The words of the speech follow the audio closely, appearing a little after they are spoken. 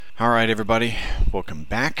All right, everybody, welcome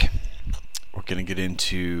back. We're going to get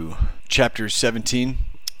into chapter 17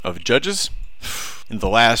 of Judges. In the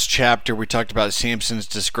last chapter, we talked about Samson's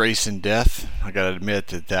disgrace and death. I got to admit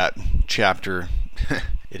that chapter,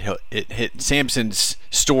 it hit Samson's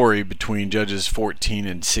story between Judges 14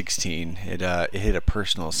 and 16. It hit a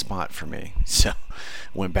personal spot for me. So I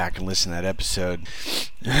went back and listened to that episode.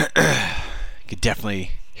 Could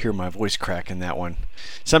definitely hear my voice crack in that one.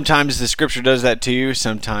 Sometimes the scripture does that to you.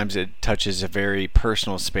 Sometimes it touches a very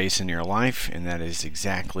personal space in your life, and that is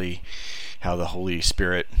exactly how the Holy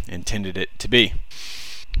Spirit intended it to be.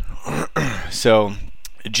 So,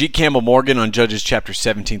 G. Campbell Morgan on Judges chapter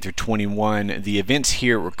 17 through 21, the events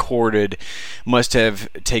here recorded must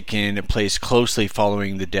have taken place closely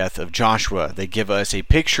following the death of Joshua. They give us a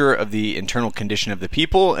picture of the internal condition of the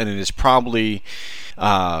people, and it is probably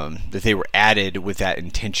that they were added with that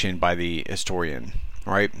intention by the historian.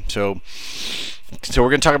 All right, so we're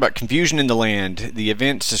going to talk about confusion in the land. The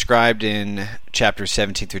events described in chapter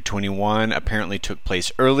 17 through 21 apparently took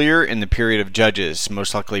place earlier in the period of Judges,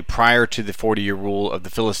 most likely prior to the 40-year rule of the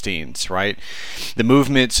Philistines, right? The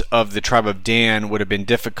movements of the tribe of Dan would have been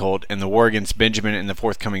difficult, and the war against Benjamin in the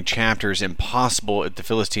forthcoming chapters impossible if the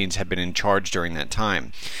Philistines had been in charge during that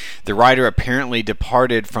time. The writer apparently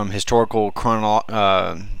departed from historical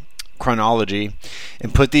chronology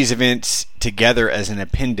and put these events together as an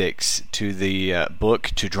appendix to the book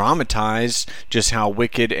to dramatize just how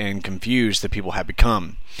wicked and confused the people had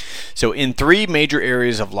become. So in three major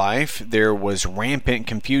areas of life, there was rampant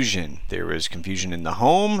confusion. There was confusion in the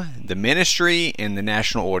home, the ministry, and the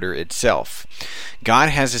national order itself. God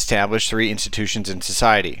has established three institutions in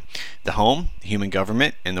society: the home, human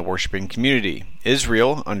government, and the worshiping community.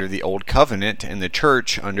 Israel under the Old Covenant and the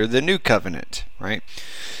church under the New Covenant, right?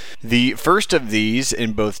 The first of these,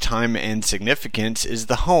 in both time and significance, is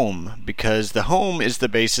the home, because the home is the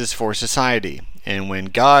basis for society. And when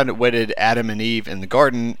God wedded Adam and Eve in the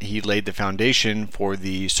garden, he laid the foundation for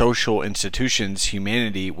the social institutions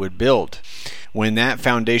humanity would build. When that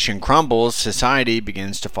foundation crumbles, society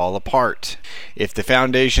begins to fall apart. If the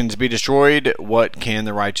foundations be destroyed, what can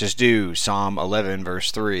the righteous do? Psalm 11,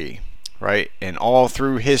 verse 3. Right? And all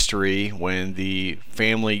through history, when the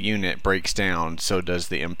family unit breaks down, so does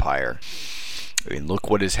the empire. I mean,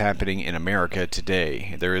 look what is happening in America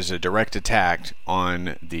today. There is a direct attack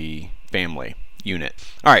on the family unit.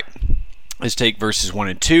 All right. Let's take verses 1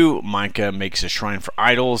 and 2. Micah makes a shrine for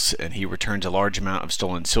idols, and he returns a large amount of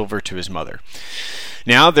stolen silver to his mother.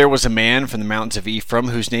 Now there was a man from the mountains of Ephraim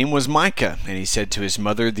whose name was Micah, and he said to his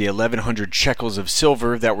mother, "The 1,100 shekels of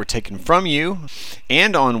silver that were taken from you,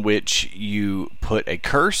 and on which you put a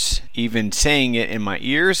curse, even saying it in my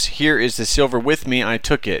ears, here is the silver with me, I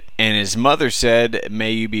took it." And his mother said,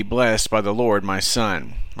 "May you be blessed by the Lord, my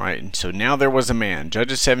son." Right, and so now there was a man.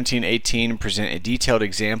 Judges 17:18 present a detailed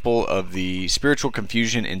example of the spiritual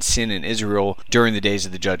confusion and sin in Israel during the days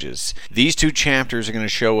of the Judges. These two chapters are going to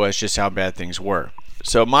show us just how bad things were.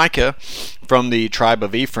 So Micah, from the tribe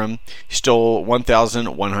of Ephraim, stole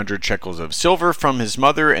 1,100 shekels of silver from his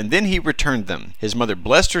mother, and then he returned them. His mother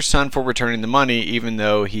blessed her son for returning the money, even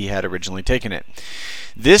though he had originally taken it.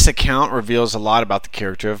 This account reveals a lot about the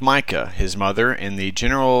character of Micah, his mother, and the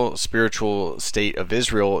general spiritual state of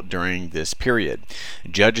Israel during this period.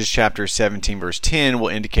 Judges chapter 17 verse 10 will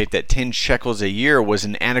indicate that 10 shekels a year was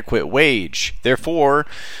an adequate wage. Therefore,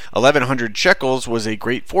 1,100 shekels was a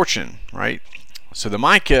great fortune, right? So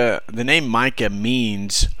the name Micah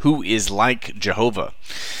means who is like Jehovah.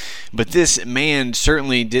 But this man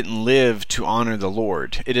certainly didn't live to honor the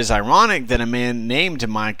Lord. It is ironic that a man named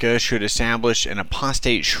Micah should establish an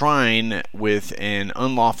apostate shrine with an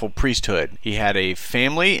unlawful priesthood. He had a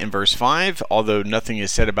family in verse 5, although nothing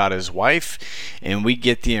is said about his wife, and we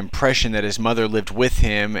get the impression that his mother lived with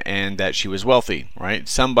him and that she was wealthy, right?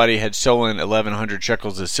 Somebody had stolen 1,100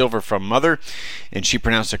 shekels of silver from mother, and she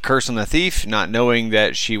pronounced a curse on the thief, not knowing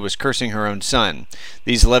that she was cursing her own son.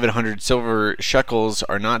 These 1,100 silver shekels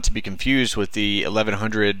are not to be confused with the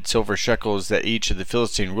 1,100 silver shekels that each of the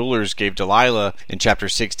Philistine rulers gave Delilah in chapter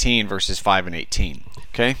 16, verses 5 and 18.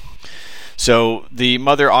 Okay? So the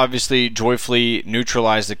mother obviously joyfully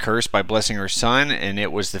neutralized the curse by blessing her son, and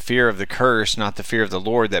it was the fear of the curse, not the fear of the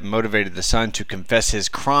Lord, that motivated the son to confess his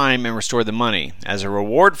crime and restore the money. As a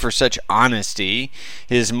reward for such honesty,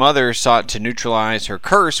 his mother sought to neutralize her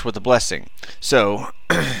curse with a blessing. So,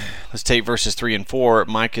 let's take verses 3 and 4.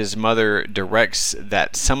 Micah's mother directs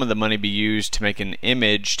that some of the money be used to make an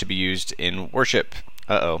image to be used in worship.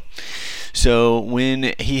 So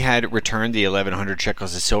when he had returned the 1,100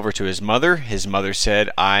 shekels of silver to his mother said,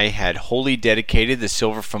 I had wholly dedicated the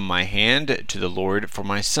silver from my hand to the Lord for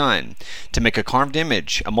my son, to make a carved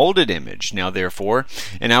image, a molded image. Now therefore,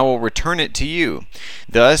 and I will return it to you.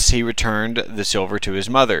 Thus he returned the silver to his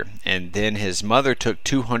mother. And then his mother took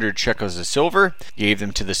 200 shekels of silver, gave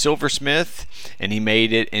them to the silversmith, and he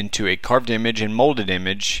made it into a carved image and molded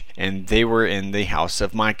image, and they were in the house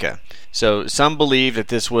of Micah. So some believe that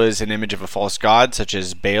this was an image of a false god, such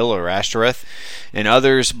as Baal or Ashtoreth, and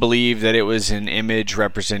others believe that it was an image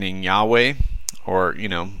representing Yahweh, or,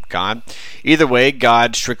 God. Either way,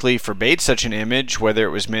 God strictly forbade such an image, whether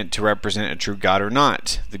it was meant to represent a true God or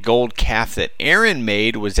not. The gold calf that Aaron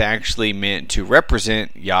made was actually meant to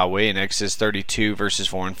represent Yahweh in Exodus 32, verses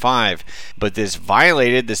 4 and 5. But this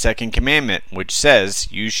violated the second commandment, which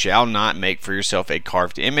says, You shall not make for yourself a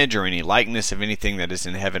carved image or any likeness of anything that is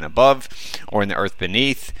in heaven above, or in the earth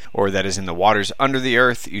beneath, or that is in the waters under the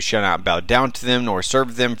earth. You shall not bow down to them, nor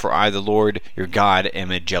serve them, for I, the Lord your God,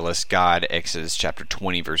 am a jealous God. Exodus chapter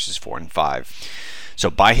 20, verses 4 and 5. So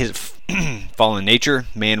by his fallen nature,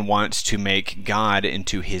 man wants to make God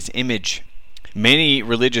into his image. Many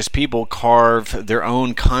religious people carve their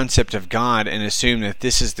own concept of God and assume that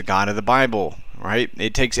this is the God of the Bible, right?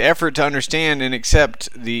 It takes effort to understand and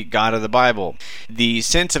accept the God of the Bible. The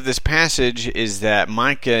sense of this passage is that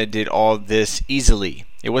Micah did all this easily.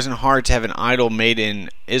 It wasn't hard to have an idol made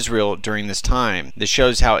in Israel during this time. This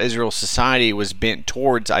shows how Israel's society was bent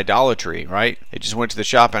towards idolatry, right? They just went to the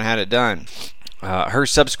shop and had it done. Her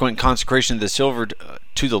subsequent consecration of the silver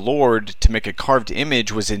to the Lord to make a carved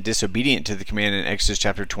image was disobedient to the command in Exodus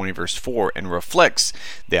chapter 20, verse 4, and reflects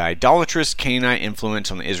the idolatrous Canaanite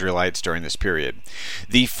influence on the Israelites during this period.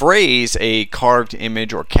 The phrase, a carved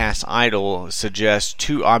image or cast idol, suggests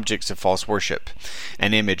two objects of false worship: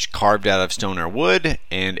 an image carved out of stone or wood,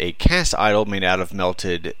 and a cast idol made out of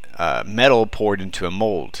melted metal poured into a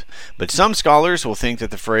mold. But some scholars will think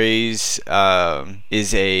that the phrase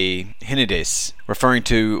is a hinidis, referring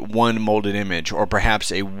to one molded image, or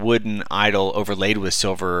perhaps a wooden idol overlaid with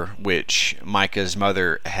silver, which Micah's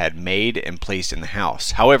mother had made and placed in the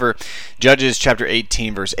house. However, Judges chapter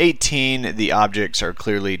 18, verse 18, the objects are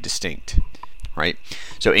clearly distinct. Right?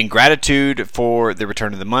 So in gratitude for the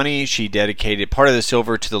return of the money, she dedicated part of the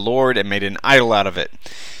silver to the Lord and made an idol out of it.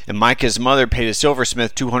 And Micah's mother paid a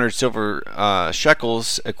silversmith 200 silver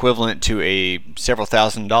shekels, equivalent to a several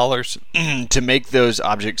 $1,000s, to make those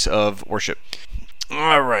objects of worship.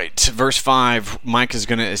 All right, verse 5, Micah is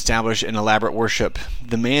going to establish an elaborate worship.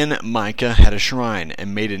 The man Micah had a shrine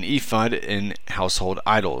and made an ephod and household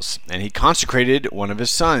idols, and he consecrated one of his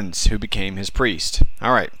sons, who became his priest.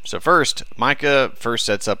 All right, so Micah first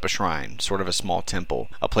sets up a shrine, sort of a small temple,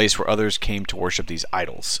 a place where others came to worship these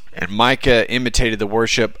idols. And Micah imitated the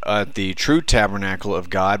worship at the true tabernacle of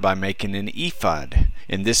God by making an ephod,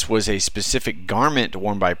 and this was a specific garment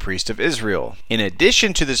worn by priests of Israel. In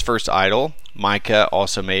addition to this first idol, Micah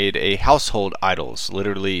also made a household idols,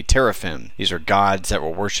 literally teraphim. These are gods that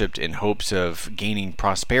were worshipped in hopes of gaining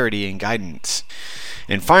prosperity and guidance.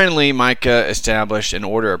 And finally, Micah established an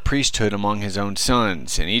order of priesthood among his own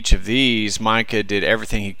sons. In each of these, Micah did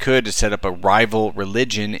everything he could to set up a rival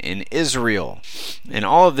religion in Israel. And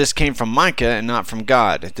all of this came from Micah and not from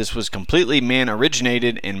God. This was completely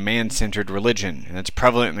man-originated and man-centered religion, and it's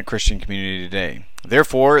prevalent in the Christian community today.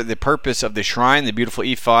 Therefore, the purpose of the shrine, the beautiful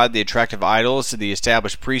ephod, the attractive idols, the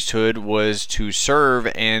established priesthood was to serve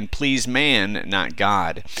and please man, not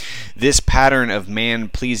God. This pattern of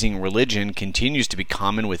man-pleasing religion continues to be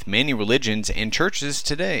common with many religions and churches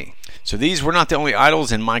today. So these were not the only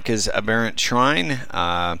idols in Micah's aberrant shrine,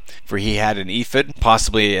 for he had an ephod,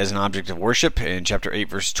 possibly as an object of worship in chapter 8,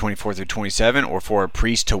 verses 24 through 27, or for a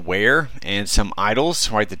priest to wear, and some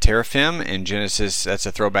idols, right, the teraphim in Genesis. That's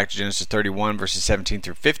a throwback to Genesis 31, verses 17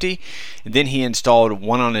 through 50. And then he installed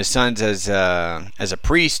one on his sons as a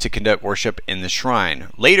priest to conduct worship in the shrine.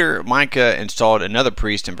 Later, Micah installed another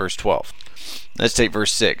priest in verse 12. Let's take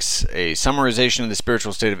verse 6, a summarization of the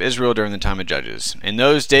spiritual state of Israel during the time of Judges. In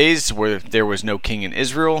those days where there was no king in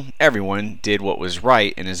Israel, everyone did what was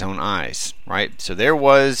right in his own eyes. Right? So there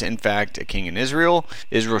was, in fact, a king in Israel.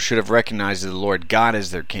 Israel should have recognized the Lord God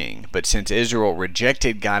as their king. But since Israel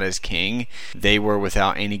rejected God as king, they were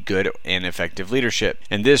without any good and effective leadership.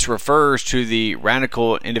 And this refers to the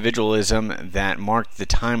radical individualism that marked the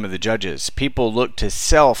time of the Judges. People looked to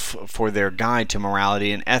self for their guide to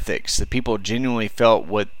morality and ethics. The people genuinely felt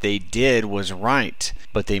what they did was right,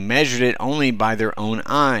 but they measured it only by their own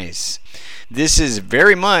eyes. This is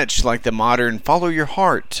very much like the modern follow your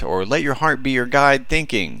heart or let your heart be your guide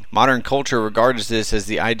thinking. Modern culture regards this as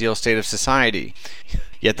the ideal state of society.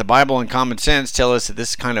 Yet the Bible and common sense tell us that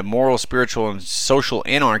this kind of moral, spiritual, and social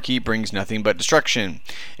anarchy brings nothing but destruction.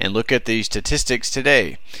 And look at the statistics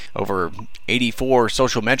today. Over 84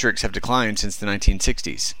 social metrics have declined since the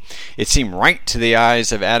 1960s. It seemed right to the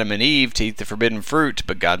eyes of Adam and Eve to eat the forbidden fruit,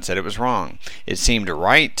 but God said it was wrong. It seemed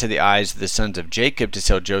right to the eyes of the sons of Jacob to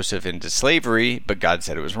sell Joseph into slavery, but God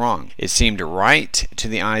said it was wrong. It seemed right to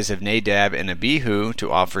the eyes of Nadab and Abihu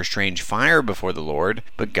to offer strange fire before the Lord,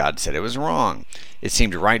 but God said it was wrong. It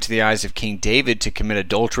seemed right to the eyes of King David to commit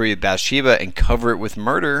adultery with Bathsheba and cover it with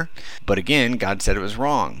murder, but again, God said it was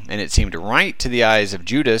wrong. And it seemed right to the eyes of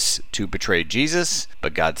Judas to betray Jesus,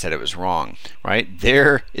 but God said it was wrong. Right?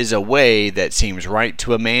 There is a way that seems right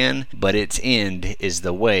to a man, but its end is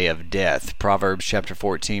the way of death. Proverbs chapter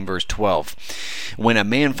 14, verse 12. When a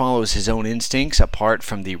man follows his own instincts apart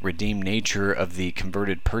from the redeemed nature of the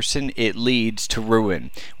converted person, it leads to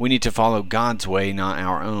ruin. We need to follow God's way, not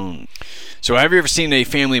our own. So have you ever seen a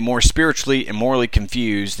family more spiritually and morally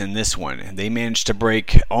confused than this one? They managed to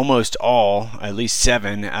break almost all, at least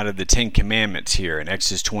 7, out of the 10 commandments here in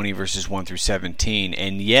Exodus 20 verses 1 through 17,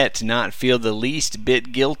 and yet not feel the least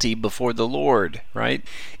bit guilty before the Lord, right?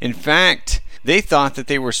 In fact, they thought that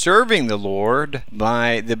they were serving the Lord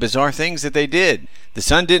by the bizarre things that they did. The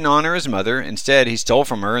son didn't honor his mother. Instead, he stole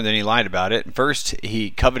from her, and then he lied about it. First, he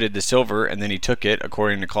coveted the silver, and then he took it.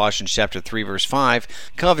 According to Colossians chapter 3, verse 5,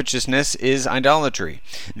 covetousness is idolatry.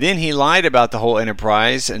 Then he lied about the whole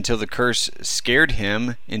enterprise until the curse scared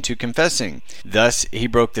him into confessing. Thus, he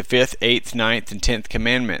broke the 5th, 8th, 9th, and 10th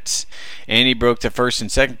commandments. And he broke the 1st and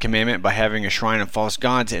 2nd commandment by having a shrine of false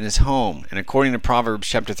gods in his home. And according to Proverbs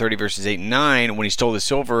chapter 30, verses 8 and 9, when he stole the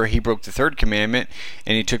silver, he broke the 3rd commandment,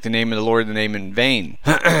 and he took the name of the Lord, the name in vain.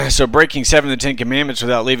 So breaking 7 of the 10 commandments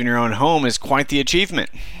without leaving your own home is quite the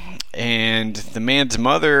achievement. And the man's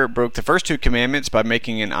mother broke the first 2 commandments by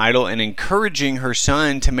making an idol and encouraging her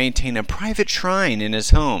son to maintain a private shrine in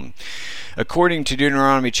his home. According to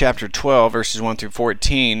Deuteronomy chapter 12, verses 1 through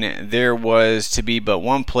 14, there was to be but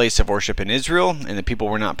one place of worship in Israel, and the people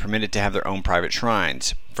were not permitted to have their own private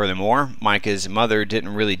shrines. Furthermore, Micah's mother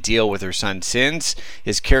didn't really deal with her son's sins.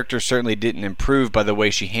 His character certainly didn't improve by the way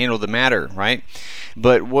she handled the matter, right?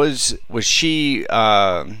 But she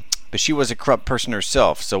was a corrupt person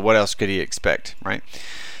herself, so what else could he expect, right?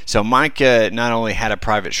 So Micah not only had a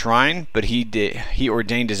private shrine, but he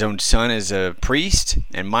ordained his own son as a priest,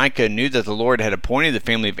 and Micah knew that the Lord had appointed the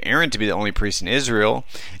family of Aaron to be the only priest in Israel,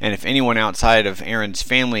 and if anyone outside of Aaron's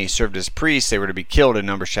family served as priests, they were to be killed in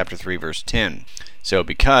Numbers chapter 3, verse 10. So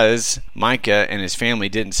because Micah and his family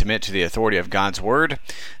didn't submit to the authority of God's word,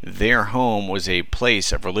 their home was a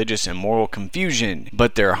place of religious and moral confusion.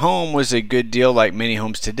 But their home was a good deal like many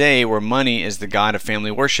homes today, where money is the god of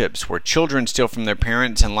family worships, where children steal from their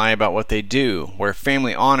parents and lie about what they do, where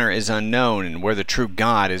family honor is unknown, and where the true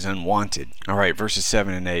God is unwanted. Alright, verses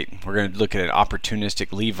 7 and 8. We're going to look at an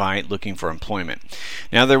opportunistic Levite looking for employment.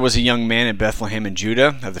 Now there was a young man in Bethlehem in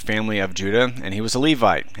Judah, of the family of Judah, and he was a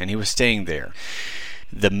Levite, and he was staying there.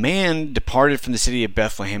 The man departed from the city of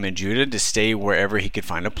Bethlehem in Judah to stay wherever he could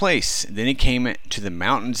find a place. Then he came to the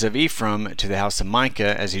mountains of Ephraim, to the house of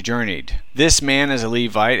Micah, as he journeyed. This man, as a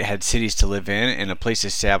Levite, had cities to live in and a place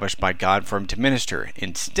established by God for him to minister.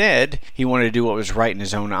 Instead, he wanted to do what was right in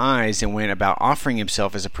his own eyes and went about offering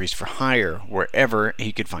himself as a priest for hire, wherever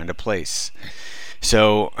he could find a place.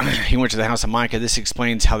 So he went to the house of Micah. This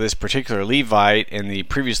explains how this particular Levite and the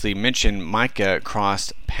previously mentioned Micah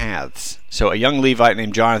crossed paths. So a young Levite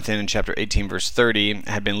named Jonathan in chapter 18 verse 30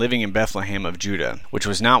 had been living in Bethlehem of Judah, which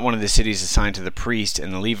was not one of the cities assigned to the priest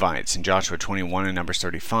and the Levites in Joshua 21 and Numbers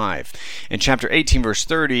 35. In chapter 18 verse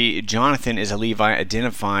 30, Jonathan is a Levite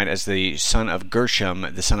identified as the son of Gershom,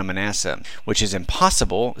 the son of Manasseh, which is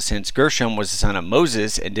impossible since Gershom was the son of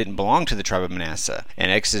Moses and didn't belong to the tribe of Manasseh. In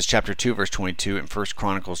Exodus chapter 2 verse 22 and 1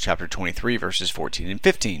 Chronicles chapter 23 verses 14 and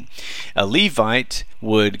 15. A Levite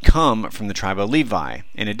would come from the tribe of Levi.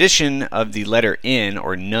 In addition of the letter N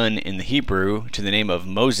or Nun in the Hebrew to the name of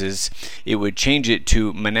Moses, it would change it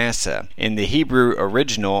to Manasseh. In the Hebrew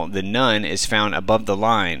original, the Nun is found above the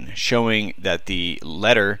line, showing that the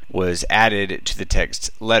letter was added to the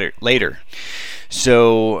text later.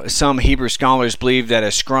 So some Hebrew scholars believe that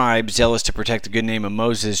a scribe, zealous to protect the good name of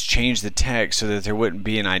Moses, changed the text so that there wouldn't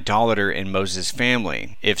be an idolater in Moses'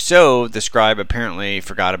 family. If so, the scribe apparently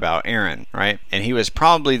forgot about Aaron, right? And he was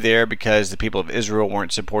probably there because the people of Israel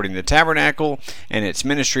weren't supporting the tabernacle and its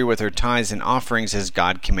ministry with their tithes and offerings as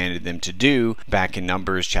God commanded them to do back in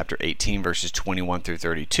Numbers chapter 18 verses 21 through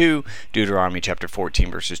 32, Deuteronomy chapter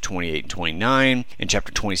 14 verses 28 and 29, and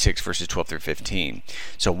chapter 26 verses 12 through 15.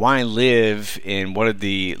 So why live in one of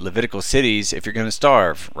the Levitical cities if you're going to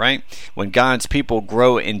starve, right? When God's people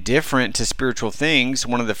grow indifferent to spiritual things,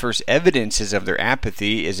 one of the first evidences of their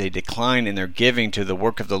apathy is a decline in their giving to the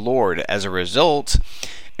work of the Lord. As a result,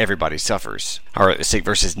 everybody suffers. All right, let's take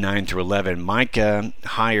verses 9 through 11. Micah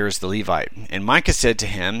hires the Levite. And Micah said to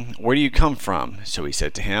him, "Where do you come from?" So he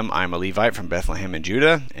said to him, "I am a Levite from Bethlehem in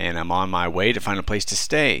Judah, and I'm on my way to find a place to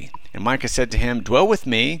stay." And Micah said to him, "Dwell with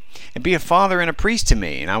me, and be a father and a priest to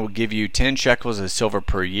me, and I will give you 10 shekels of silver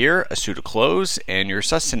per year, a suit of clothes, and your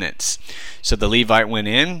sustenance." So the Levite went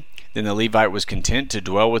in. Then the Levite was content to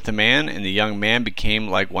dwell with the man, and the young man became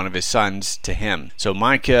like one of his sons to him. So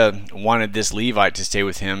Micah wanted this Levite to stay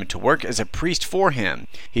with him to work as a priest for him.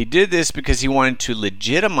 He did this because he wanted to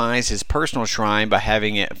legitimize his personal shrine by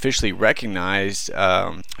having it officially recognized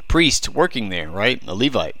priest working there, right? A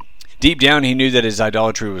Levite. Deep down, he knew that his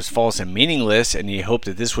idolatry was false and meaningless, and he hoped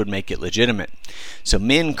that this would make it legitimate. So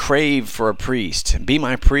men crave for a priest. "Be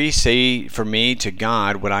my priest, say for me to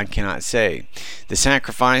God what I cannot say. The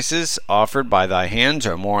sacrifices offered by thy hands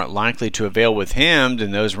are more likely to avail with him than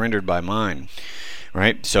those rendered by mine."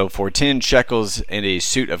 Right? So for 10 shekels and a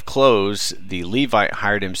suit of clothes, the Levite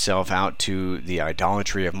hired himself out to the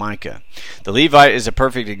idolatry of Micah. The Levite is a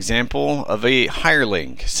perfect example of a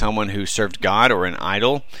hireling, someone who served God or an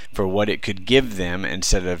idol for what it could give them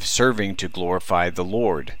instead of serving to glorify the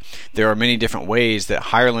Lord. There are many different ways that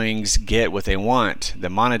hirelings get what they want. The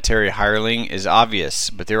monetary hireling is obvious,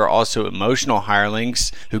 but there are also emotional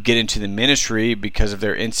hirelings who get into the ministry because of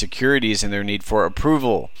their insecurities and their need for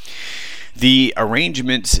approval. The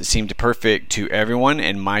arrangements seemed perfect to everyone,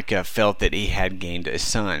 and Micah felt that he had gained a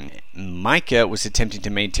son. Micah was attempting to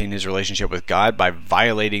maintain his relationship with God by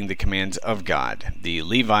violating the commands of God. The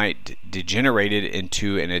Levite degenerated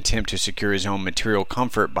into an attempt to secure his own material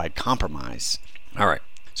comfort by compromise. All right.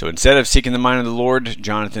 So instead of seeking the mind of the Lord,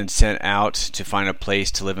 Jonathan set out to find a place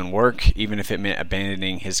to live and work, even if it meant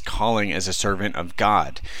abandoning his calling as a servant of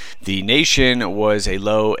God. The nation was a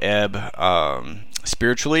low ebb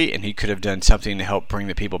spiritually, and he could have done something to help bring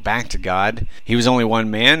the people back to God. He was only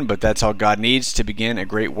one man, but that's all God needs to begin a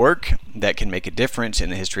great work that can make a difference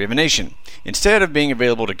in the history of a nation. Instead of being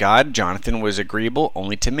available to God, Jonathan was agreeable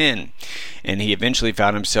only to men, and he eventually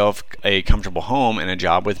found himself a comfortable home and a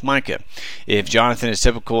job with Micah. If Jonathan is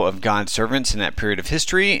typical of God's servants in that period of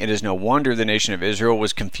history, it is no wonder the nation of Israel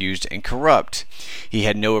was confused and corrupt. He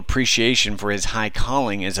had no appreciation for his high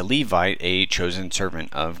calling as a Levite, a chosen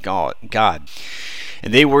servant of God.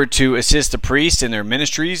 And they were to assist the priests in their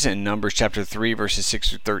ministries in Numbers chapter 3 verses 6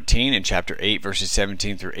 through 13 and chapter 8 verses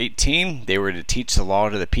 17 through 18. They were to teach the law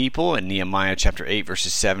to the people in Nehemiah chapter 8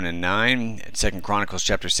 verses 7 and 9, 2 Chronicles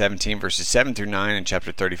chapter 17 verses 7 through 9 and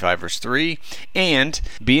chapter 35 verse 3, and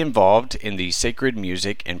be involved in the sacred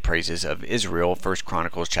music and praises of Israel, 1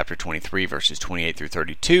 Chronicles chapter 23 verses 28 through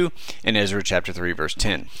 32, and Ezra chapter 3 verse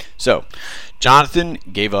 10. So, Jonathan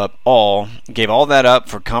gave all that up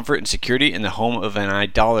for comfort and security in the home of an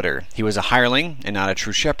idolater. He was a hireling and not a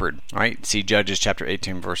true shepherd. Right? See Judges chapter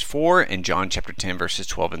 18 verse 4 and John chapter 10 verses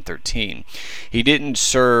 12 and 13. He didn't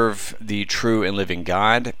serve the true and living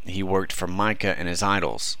God. He worked for Micah and his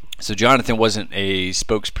idols. So Jonathan wasn't a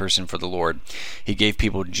spokesperson for the Lord. He gave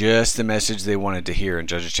people just the message they wanted to hear in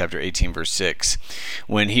Judges chapter 18, verse 6.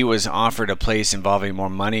 When he was offered a place involving more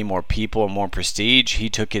money, more people, and more prestige,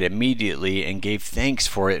 he took it immediately and gave thanks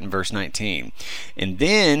for it in verse 19. And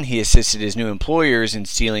then he assisted his new employers in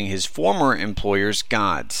stealing his former employers'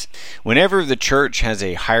 gods. Whenever the church has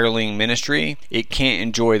a hireling ministry, it can't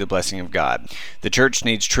enjoy the blessing of God. The church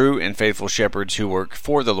needs true and faithful shepherds who work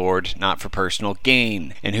for the Lord, not for personal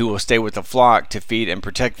gain, and who will stay with the flock to feed and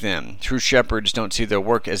protect them. True shepherds don't see their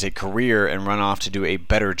work as a career and run off to do a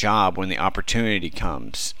better job when the opportunity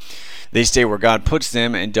comes. They stay where God puts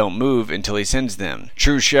them and don't move until He sends them.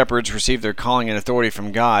 True shepherds receive their calling and authority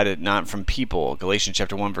from God, not from people. Galatians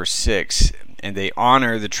chapter 1 verse 6. And they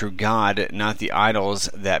honor the true God, not the idols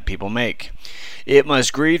that people make. It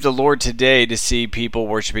must grieve the Lord today to see people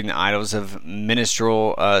worshiping the idols of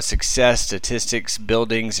ministerial success, statistics,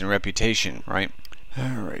 buildings, and reputation, right?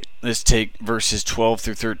 All right, let's take verses 12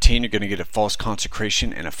 through 13. You're going to get a false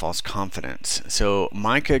consecration and a false confidence. So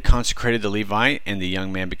Micah consecrated the Levite, and the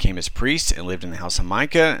young man became his priest and lived in the house of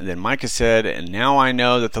Micah. And then Micah said, "And now I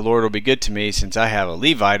know that the Lord will be good to me, since I have a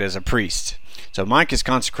Levite as a priest." So Micah's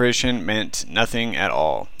consecration meant nothing at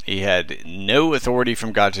all. He had no authority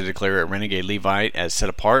from God to declare a renegade Levite as set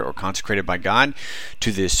apart or consecrated by God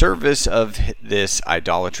to the service of this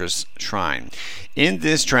idolatrous shrine. In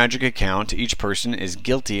this tragic account, each person is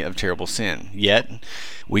guilty of terrible sin. Yet,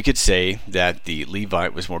 we could say that the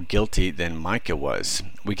Levite was more guilty than Micah was.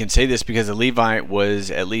 We can say this because the Levite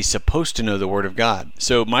was at least supposed to know the Word of God.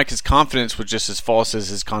 So Micah's confidence was just as false as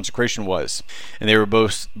his consecration was. And they were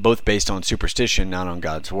both based on superstition, not on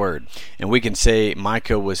God's Word. And we can say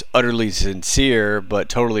Micah was utterly sincere, but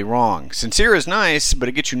totally wrong. Sincere is nice, but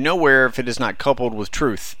it gets you nowhere if it is not coupled with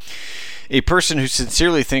truth. A person who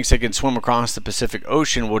sincerely thinks they can swim across the Pacific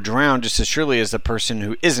Ocean will drown just as surely as the person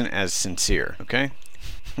who isn't as sincere, okay?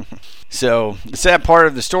 So, the sad part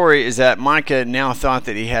of the story is that Micah now thought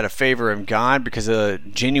that he had a favor of God because a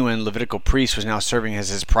genuine Levitical priest was now serving as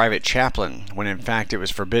his private chaplain, when in fact it was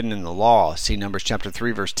forbidden in the law. See Numbers chapter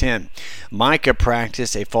 3, verse 10. Micah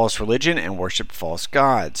practiced a false religion and worshipped false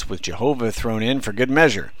gods, with Jehovah thrown in for good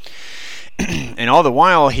measure. And all the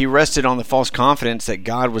while, he rested on the false confidence that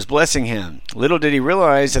God was blessing him. Little did he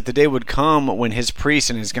realize that the day would come when his priests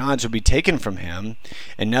and his gods would be taken from him,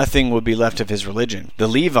 and nothing would be left of his religion. The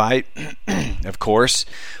Levite, of course,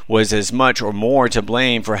 was as much or more to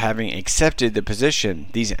blame for having accepted the position.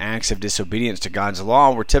 These acts of disobedience to God's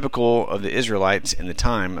law were typical of the Israelites in the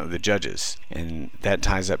time of the judges. And that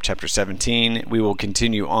ties up chapter 17. We will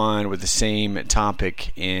continue on with the same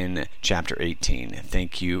topic in chapter 18.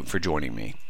 Thank you for joining me.